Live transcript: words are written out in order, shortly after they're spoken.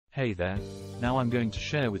Hey there, now I'm going to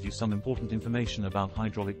share with you some important information about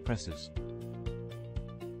hydraulic presses.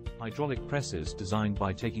 Hydraulic presses, designed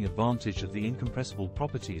by taking advantage of the incompressible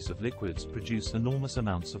properties of liquids, produce enormous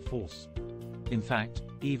amounts of force. In fact,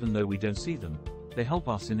 even though we don't see them, they help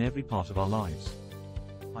us in every part of our lives.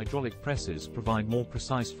 Hydraulic presses provide more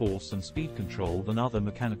precise force and speed control than other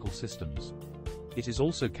mechanical systems. It is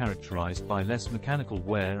also characterized by less mechanical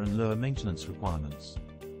wear and lower maintenance requirements,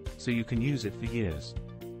 so you can use it for years.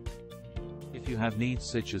 If you have needs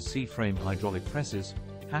such as C-frame hydraulic presses,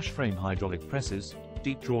 hash-frame hydraulic presses,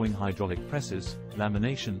 deep-drawing hydraulic presses,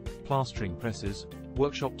 lamination, plastering presses,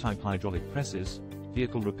 workshop-type hydraulic presses,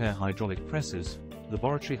 vehicle repair hydraulic presses,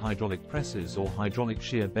 laboratory hydraulic presses, or hydraulic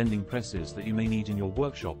shear bending presses that you may need in your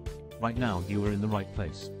workshop, right now you are in the right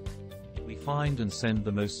place. We find and send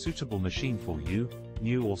the most suitable machine for you,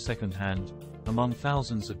 new or second-hand, among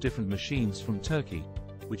thousands of different machines from Turkey,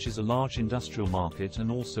 which is a large industrial market and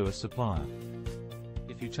also a supplier.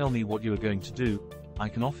 If you tell me what you are going to do, I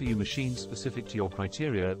can offer you machines specific to your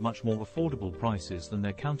criteria at much more affordable prices than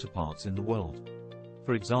their counterparts in the world.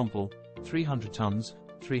 For example, 300 tons,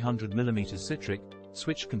 300 mm citric,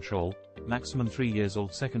 switch control, maximum 3 years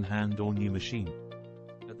old second-hand or new machine.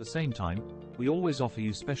 At the same time, we always offer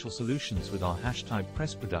you special solutions with our hash-type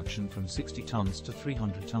press production from 60 tons to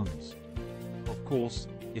 300 tons. Of course,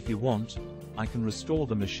 if you want, I can restore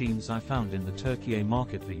the machines I found in the Turkey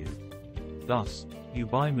market for you. Thus, you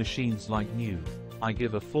buy machines like new. I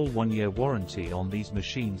give a full 1-year warranty on these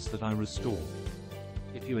machines that I restore.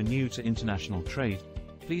 If you are new to international trade,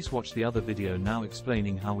 please watch the other video now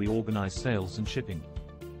explaining how we organize sales and shipping.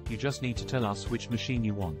 You just need to tell us which machine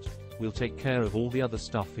you want. We'll take care of all the other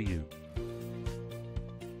stuff for you.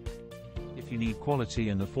 If you need quality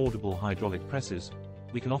and affordable hydraulic presses,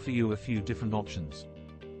 we can offer you a few different options.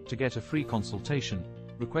 To get a free consultation,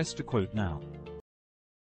 request a quote now.